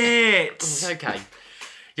 Shit. It's okay.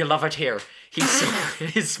 You'll love it here.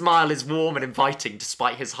 His smile is warm and inviting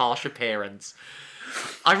despite his harsh appearance.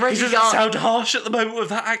 I'm ready He doesn't sound harsh at the moment with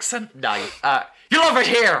that accent. No. You'll love it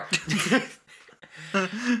here.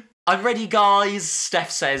 I'm ready, guys,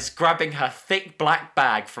 Steph says, grabbing her thick black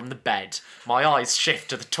bag from the bed. My eyes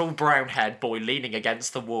shift to the tall brown-haired boy leaning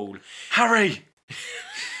against the wall. Harry!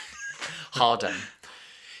 Harden.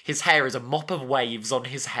 His hair is a mop of waves on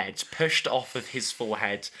his head, pushed off of his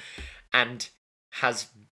forehead, and has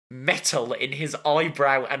metal in his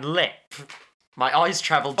eyebrow and lip. My eyes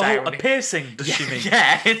travel down. Oh, a piercing, does she mean?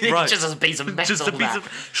 Yeah, Right. Just a piece of metal. Just a piece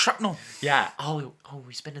of shrapnel. Yeah. Oh,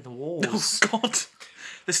 he's been in the walls. Oh, God.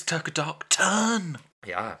 This took a dark turn.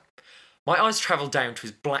 Yeah. My eyes travel down to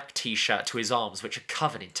his black t-shirt to his arms, which are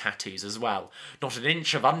covered in tattoos as well. Not an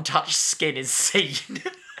inch of untouched skin is seen.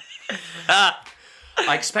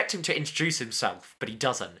 I expect him to introduce himself, but he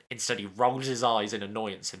doesn't. Instead, he rolls his eyes in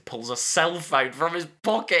annoyance and pulls a cell phone from his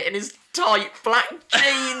pocket in his tight black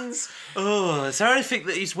jeans. Oh, is there anything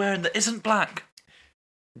that he's wearing that isn't black?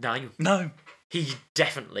 No. No. He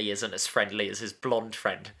definitely isn't as friendly as his blonde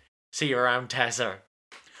friend. See you around, Tessa.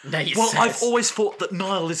 Nate says. I've always thought that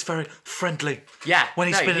Niall is very friendly. Yeah. When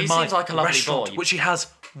he seems like a lovely restaurant, boy. which he has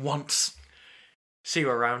once. See you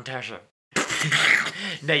around, Tessa.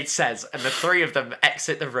 Nate says, and the three of them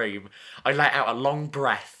exit the room. I let out a long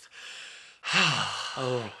breath.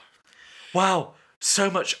 Wow, so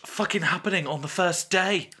much fucking happening on the first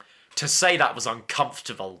day. To say that was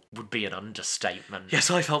uncomfortable would be an understatement. Yes,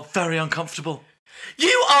 I felt very uncomfortable.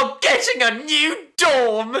 You are getting a new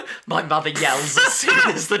dorm! My mother yells as soon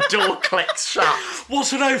as the door clicks shut.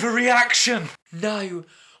 What an overreaction! No,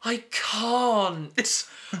 I can't.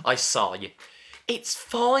 I sigh. It's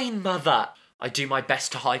fine, Mother. I do my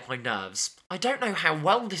best to hide my nerves. I don't know how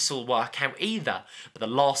well this will work out either, but the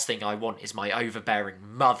last thing I want is my overbearing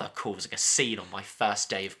mother causing a scene on my first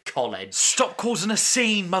day of college. Stop causing a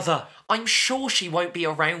scene, Mother. I'm sure she won't be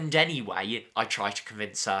around anyway, I try to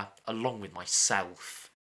convince her, along with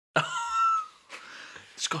myself.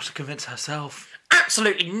 She's got to convince herself.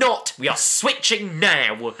 Absolutely not! We are switching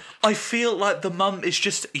now! I feel like the mum is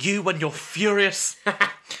just you when you're furious.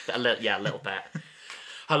 a little bit.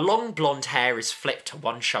 Her long blonde hair is flipped to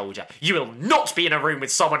one shoulder. You will not be in a room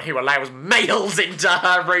with someone who allows males into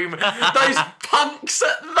her room. Those punks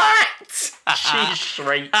at that! She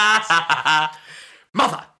shrieks.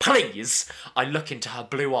 Mother, please! I look into her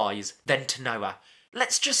blue eyes, then to Noah.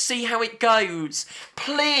 Let's just see how it goes.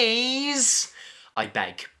 Please! I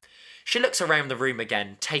beg. She looks around the room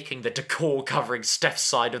again, taking the decor covering Steph's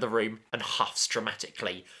side of the room, and huffs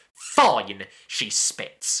dramatically. Fine! She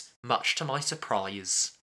spits, much to my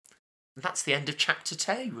surprise. And that's the end of chapter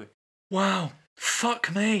 2. Wow,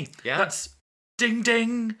 fuck me. Yeah. That's ding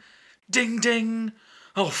ding, ding ding.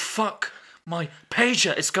 Oh fuck, my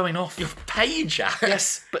pager is going off. Your pager?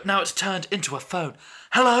 Yes, but now it's turned into a phone.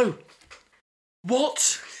 Hello?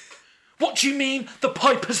 What? What do you mean the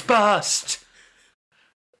pipe has burst?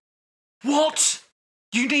 What?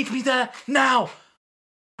 You need me there now?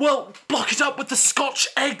 Well, block it up with the Scotch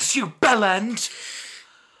eggs, you bellend.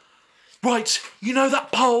 Right, you know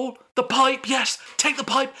that pole? The pipe, yes. Take the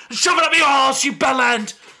pipe and shove it up your arse, you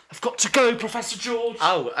bellend. I've got to go, Professor George.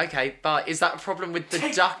 Oh, okay, but is that a problem with the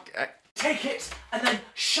duck? Take it and then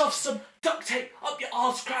shove some duct tape up your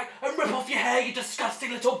arse crack and rip off your hair, you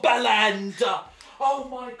disgusting little bellend. Oh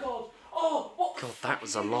my God. Oh, what? God, that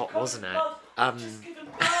was a lot, wasn't it? I've just given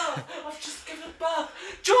birth. I've just given birth.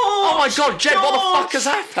 George! Oh my God, Jed, what the fuck has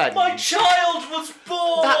George! happened? My child was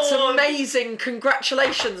born. That's amazing!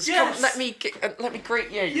 Congratulations! Yes. Come, let me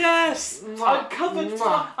greet you. Yes, Mwah.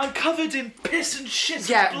 Mwah. I'm covered in piss and shit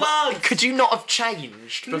Yeah, and blood. could you not have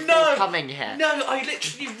changed before No, coming here? No, I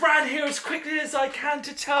literally ran here as quickly as I can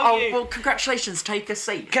to tell you. Oh well, congratulations. Take a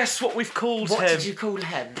seat. Guess what we've called What him? did you call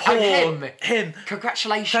him? Paul. Oh, him. Him.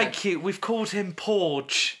 Congratulations. Thank you. We've called him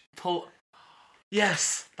Porge. Paul.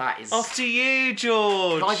 Yes. That is. After you,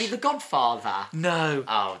 George. Can I be the godfather? No,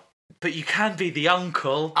 Oh. but you can be the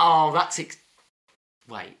uncle. Oh, that's.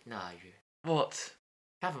 Wait, no. What?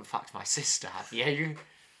 You haven't fucked my sister, have you?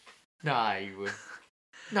 No.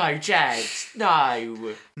 No, Jed.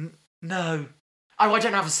 No. No. Oh, I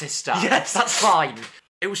don't have a sister. Yes. That's fine.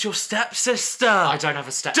 It was your stepsister. I don't have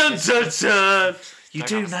a Dun, stepsister. dun, dun. You Don't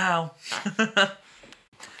do have- now.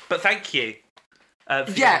 But thank you. For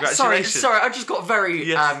your Yeah, sorry, congratulations. I just got very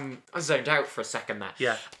Yes. I zoned out for a second there.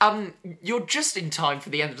 Yeah. You're just in time for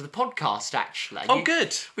the end of the podcast, actually. Oh,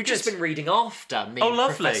 good. We've Good. just been reading after me, Oh, and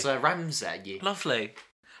lovely. Professor Ramsay. Lovely.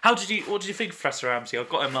 What did you think of Professor Ramsey? I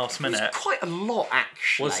got him last It was minute. quite a lot,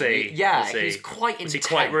 actually. Was he? Yeah, Was he? he was quite Was intense.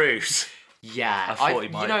 he quite rude? Yeah, I thought he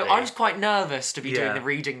might be. I was quite nervous to be doing Yeah. the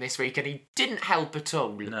reading this week, and he didn't help at all.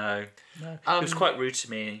 No. He was quite rude to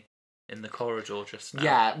me in the corridor just now.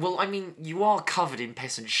 Yeah, well, I mean, you are covered in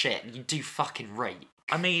piss and shit, and you do fucking rape.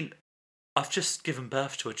 I mean, I've just given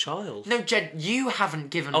birth to a child. No, Jed, you haven't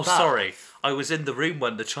given Oh, birth. sorry. I was in the room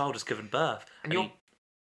when the child was given birth. And you're-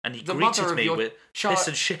 he the mother greeted of me your with piss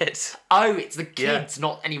and shit. Oh, it's the Yeah. kids,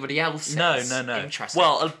 not anybody else's. No. Interesting.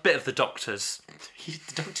 Well, a bit of the doctor's. The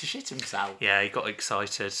doctor shit himself. Yeah, he got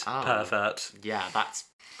excited. Oh. Pervert. Yeah, that's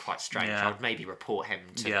quite strange. Yeah. I would maybe report him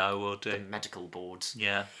to Yeah, I will the do. medical board.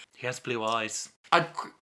 Yeah. He has blue eyes.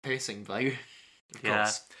 Piercing, though. Of Yeah.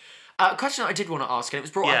 course. A question that I did want to ask, and it was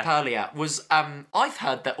brought up Yeah. earlier, was I've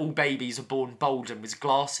heard that all babies are born bald and with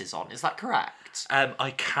glasses on. Is that correct?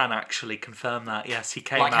 I can actually confirm that. Yes, he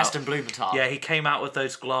came Like out. Heston Blumenthal. Yeah, he came out with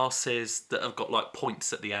those glasses that have got like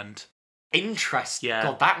points at the end. Interesting. Yeah.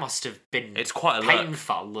 God, that must have been It's quite a look.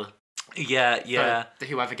 painful. Yeah. For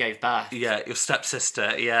whoever gave birth. Yeah, your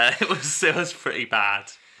stepsister. Yeah, it was pretty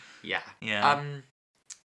bad. Yeah. Yeah.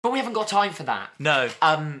 But we haven't got time for that. No.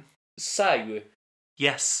 So,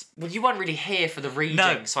 Yes. well, you weren't really here for the reading,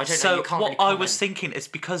 No. so I don't know. So You can't what really I comment. was thinking is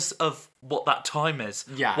because of what that time is.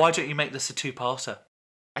 Yeah. Why don't you make this a two-parter?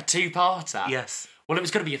 A two-parter. Yes. Well, it was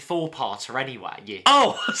going to be a four-parter anyway. Yeah.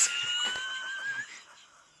 Oh.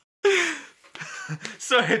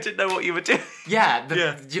 Sorry, I didn't know what you were doing. Yeah,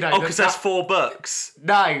 Oh, because there's 4 books.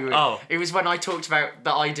 No. Oh. It was when I talked about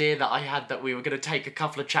the idea that I had that we were going to take a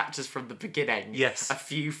couple of chapters from the beginning. Yes. A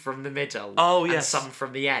few from the middle. Oh, and yes. some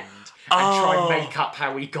from the end. And try and make up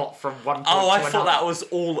how we got from one point to another. I thought that was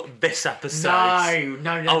all this episode.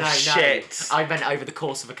 No. Oh, shit. I meant over the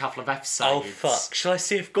course of a couple of episodes. Oh, fuck. Shall I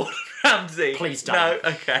see if Gordon Ramsay... Please don't. No,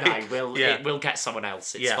 okay. No, we'll get someone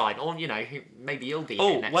else. It's fine. Or, maybe you'll be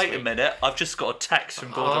here next wait week. a minute. I've just got a text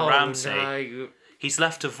from Gordon Ramsay. No. He's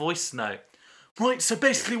left a voice note. Right, so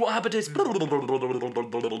basically what happened is...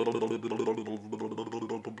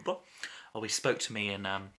 Oh, he spoke to me in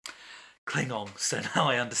Klingon, so now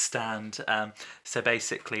I understand. So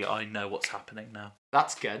basically, I know what's happening now.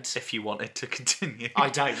 That's good. If you wanted to continue. I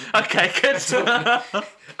don't. Okay, good.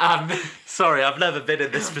 Sorry, I've never been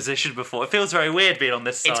in this position before. It feels very weird being on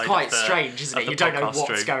this side. It's quite strange, isn't it? You don't know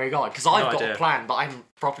what's going on. Because I've got a plan, but I haven't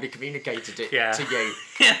properly communicated it to you.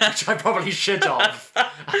 Which I probably should have.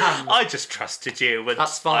 I just trusted you.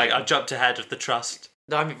 That's fine. I jumped ahead of the trust.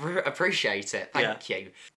 No, I appreciate it. Thank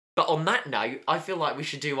you. But on that note, I feel like we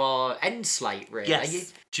should do our end slate, really.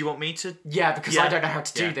 Yes. Do you want me to? Yeah, because I don't know how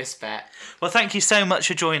to do this bit. Well, thank you so much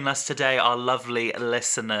for joining us today, our lovely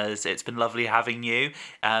listeners. It's been lovely having you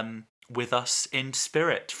with us in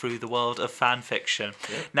spirit through the world of fan fiction.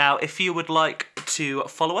 Yeah. Now, if you would like to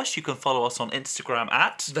follow us, you can follow us on Instagram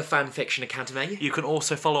at The Fan Fiction Academy. You can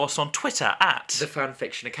also follow us on Twitter at The Fan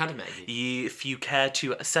Fiction Academy. If you care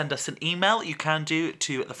to send us an email, you can do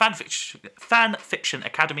to the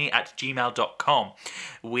fanfictionacademy@gmail.com.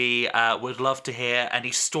 We would love to hear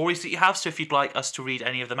any stories that you have, so if you'd like us to read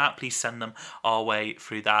any of them out, please send them our way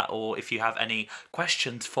through that, or if you have any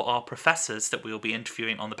questions for our professors that we will be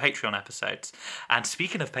interviewing on the Patreon episodes. And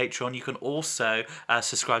speaking of Patreon, you can also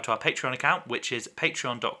subscribe to our Patreon account, which is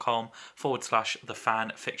patreon.com/The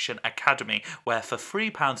Fan Fiction Academy, where for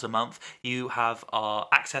 £3 a month you have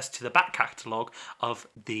access to the back catalogue of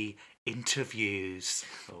the interviews,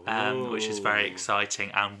 which is very exciting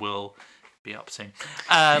and will be up soon.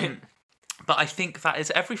 But I think that is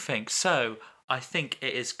everything. So I think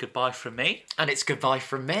it is goodbye from me. And it's goodbye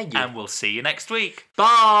from me. And we'll see you next week. Bye!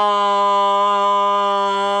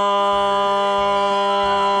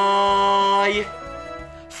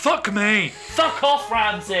 Fuck me! Fuck off,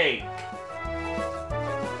 Ramsay!